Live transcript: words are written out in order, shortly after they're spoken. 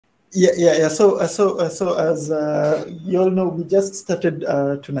Yeah. So as you all know, we just started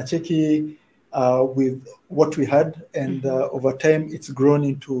Tunacheki with what we had, and over time it's grown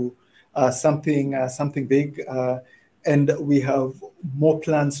into something big, and we have more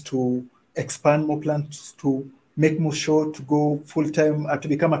plans to expand, more plans to make more show, to go full time, to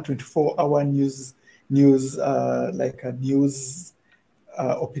become a 24-hour news like a news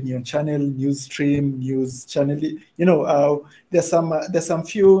opinion channel, news stream, news channel. There's some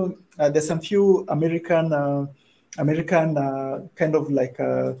few American kind of like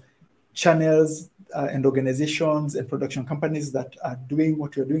channels and organizations and production companies that are doing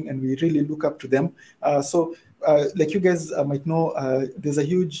what we're doing, and we really look up to them. So like you guys might know, there's a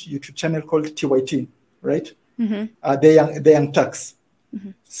huge YouTube channel called TYT, right? The Young Turks.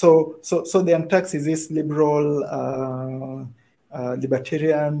 So the Young Turks is this liberal,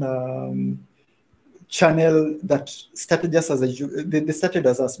 libertarian channel that started just as they started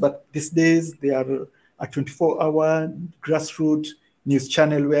as us, but these days they are a 24-hour grassroots news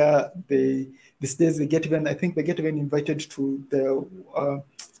channel where these days they get even invited to the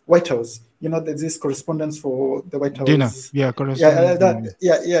White House. There's this correspondence for the White House dinner. Yeah, correspondence.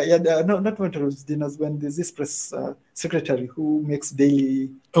 No, not White House dinners. When there's this press secretary who makes daily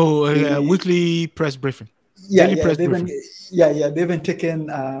weekly press briefing. They've been taken.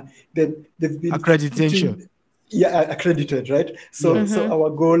 They've been accreditation. Accredited, right? So our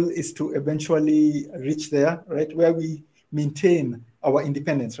goal is to eventually reach there, right, where we maintain our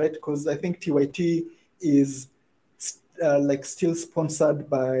independence, right? Because I think TYT is like still sponsored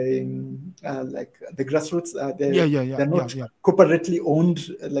by like the grassroots. They're not corporately owned.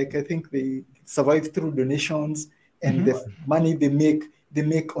 Like I think they survive through donations and the money they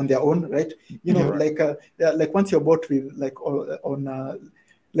make on their own, right? Like once you're bought with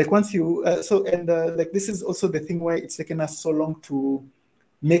once you like this is also the thing why it's taken us so long to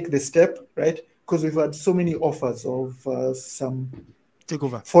make the step, right? Because we've had so many offers of some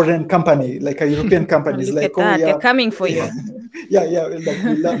takeover foreign company, like a European companies, like they're coming for you.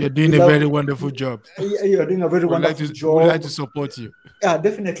 Like you're doing a very wonderful job. You're doing a very wonderful job. We'd like to support you. Yeah,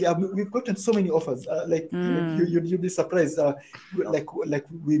 definitely. We've gotten so many offers. You'd be surprised. Like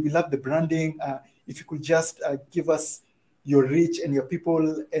we love the branding. If you could just give us your reach and your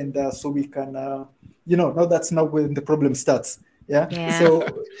people, and so we can, now when the problem starts. Yeah. So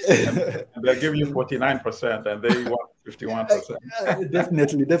they'll give you 49%, and they want 51%.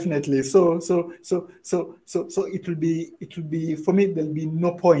 Definitely. So it will be for me. There'll be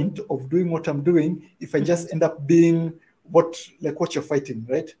no point of doing what I'm doing if I just end up being what you're fighting,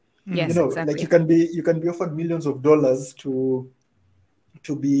 right? Yes, exactly. Like you can be offered millions of dollars to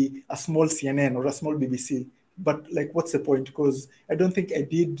be a small CNN or a small BBC, but like, what's the point? Because I don't think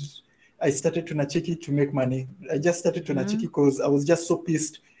I started Tunacheki to make money. I just started Tunacheki because I was just so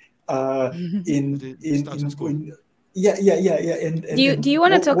pissed in yeah. And do you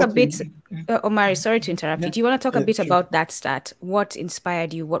want to talk a bit, Omare? Sorry to interrupt you. Do you want to talk a bit about that start? What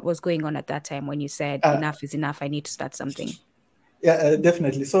inspired you? What was going on at that time when you said enough is enough? I need to start something. Yeah,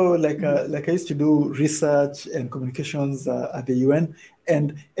 definitely. So like I used to do research and communications at the UN,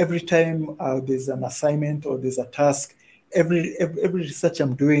 and every time there's an assignment or there's a task, every research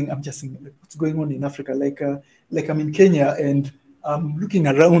I'm doing, I'm just thinking, what's going on in Africa? Like I'm in Kenya and I'm looking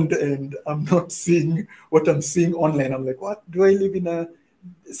around and I'm not seeing what I'm seeing online. I'm like, what? Do I live in a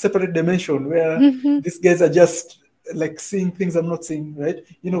separate dimension where these guys are just like seeing things I'm not seeing, right?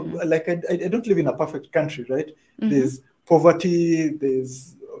 Like I don't live in a perfect country, right? There's poverty,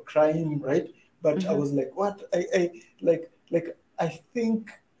 there's crime, right? But I was like, what? I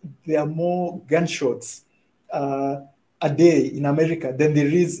think there are more gunshots a day in America than there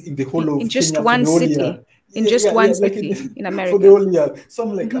is in the whole of in just Kenya one city. Year. In just one city in America. For the whole year. So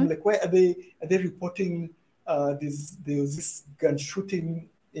I'm like, why are they reporting there was this gun shooting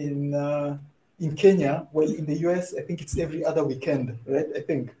in Kenya? Well, in the US, I think it's every other weekend, right? I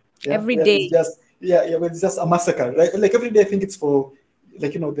think every day. Well, it's just a massacre, right? Like every day, I think it's for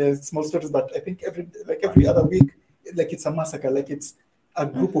there's small stories, but I think every other week, like it's a massacre, like it's a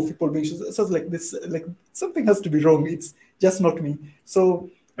group of people being shot. So it's like this, like something has to be wrong. It's just not me. So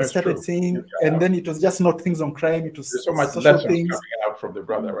I started seeing, and then it was just not things on crime. It was there's so much social lessons things coming out from the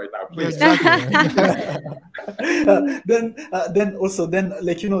brother right now. Please. Then also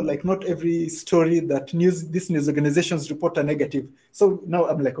like not every story that these news organizations report are negative. So now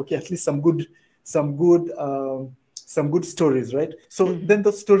I'm like, okay, at least some good stories, right? So then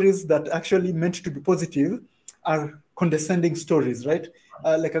those stories that actually meant to be positive are condescending stories, right?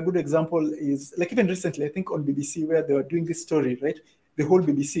 Like a good example is like even recently, I think on BBC, where they were doing this story, right? The whole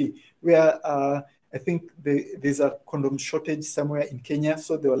BBC, where I think there's a condom shortage somewhere in Kenya.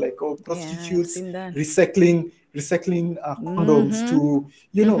 So they were like, oh, prostitutes recycling condoms to,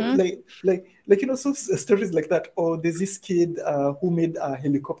 you know, like, you know, so stories like that. Or there's this kid who made a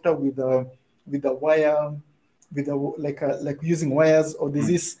helicopter with a wire, like using wires. Or there's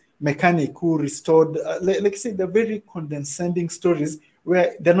this mechanic who restored, like I said, they're very condescending stories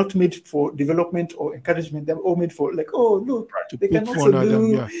where they're not made for development or encouragement. They're all made for like, oh, look, they can also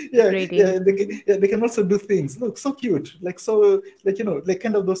do, they can also do things. Look, so cute. Like, so, like, you know, like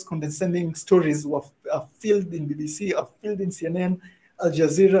kind of those condescending stories are filled in BBC, are filled in CNN, Al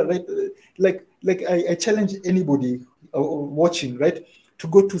Jazeera, right? Like I challenge anybody watching, right, to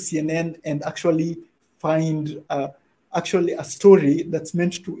go to CNN and actually find actually a story that's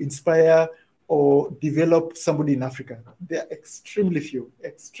meant to inspire or develop somebody in Africa. They're extremely few,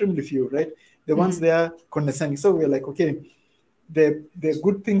 right? The ones they are condescending. So we're like, okay, the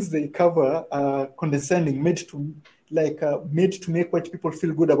good things they cover are condescending, made to make white people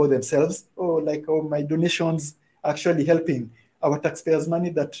feel good about themselves. Or like, oh, my donations are actually helping. Our taxpayers' money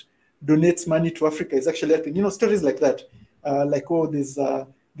that donates money to Africa is actually helping. You know, stories like that. Like, oh, there's a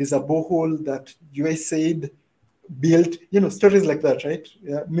borehole that USAID built, you know, stories like that, right?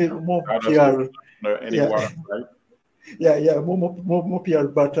 Yeah, more PR. Right? Yeah, more PR.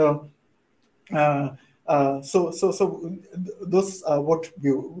 But so those are what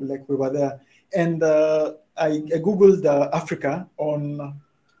we were there, and I googled Africa on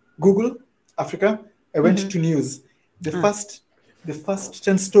Google Africa. I went to news. The first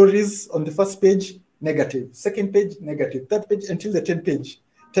 10 stories on the first page, negative. Second page, negative. Third page until the 10th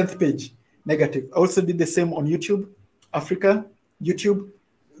page. Negative. I also did the same on YouTube, Africa, YouTube,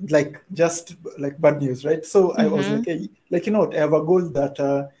 like just like bad news, right? So I was like, hey, like, you know what? I have a goal that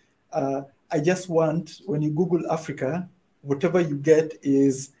I just want, when you Google Africa, whatever you get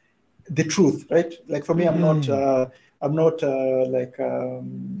is the truth, right? Like for me, I'm not like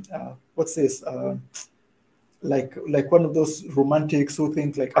what's this? Like one of those romantics who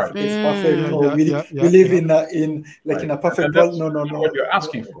think like Africa is perfect, or we live in a perfect world. No. What you're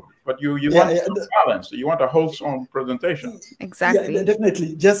asking for, but you want balance. You want a wholesome presentation. Exactly. Yeah,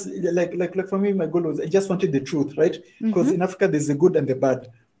 definitely. Just like for me, my goal was I just wanted the truth, right? Because in Africa there's the good and the bad,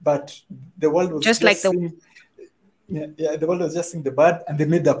 but the world was just like the world was just seeing the bad and the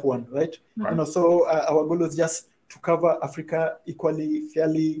made up one, right? You know, so our goal was just to cover Africa equally,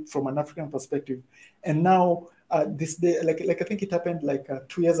 fairly from an African perspective. And now this day, like I think it happened like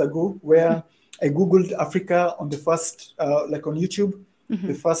 2 years ago, where I Googled Africa on the first, like on YouTube,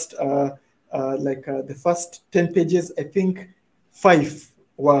 the first, the first 10 pages, I think 5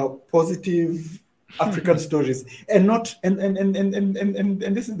 were positive African stories, and not and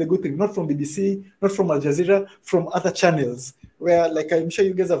this is the good thing, not from BBC, not from Al Jazeera, from other channels. Where, like, I'm sure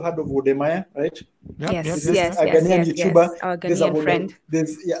you guys have heard of Wodemaya, right? Yes. A Ghanaian YouTuber. Our Ghanaian friend.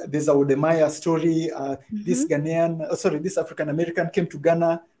 There's a Wodemaya story. This African American came to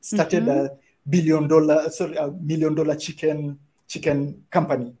Ghana, started a $1 million chicken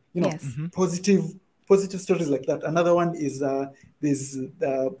company. You know, positive stories like that. Another one is there's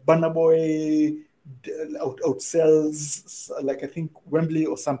Burna Boy outsells, like I think Wembley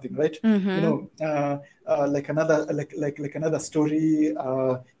or something, right? You know, like another story.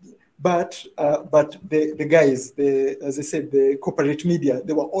 But the guys, as I said, the corporate media,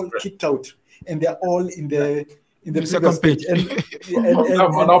 they were all kicked out, and they're all in the second page.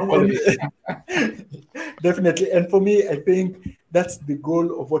 Definitely. And for me, I think that's the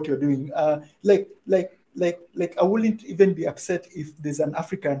goal of what you're doing. Like I wouldn't even be upset if there's an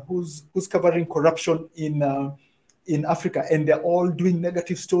African who's covering corruption in Africa, and they're all doing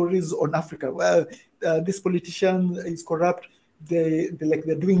negative stories on Africa. Well, this politician is corrupt. They're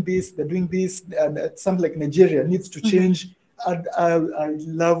doing this, and something like Nigeria needs to change. I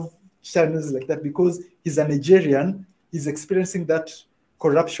love channels like that, because he's a Nigerian, he's experiencing that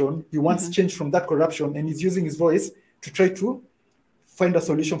corruption. He wants change from that corruption, and he's using his voice to try to find a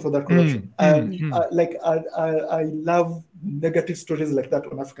solution for that corruption. I love negative stories like that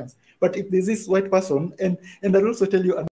on Africans. But if there's this white person, and I'll also tell you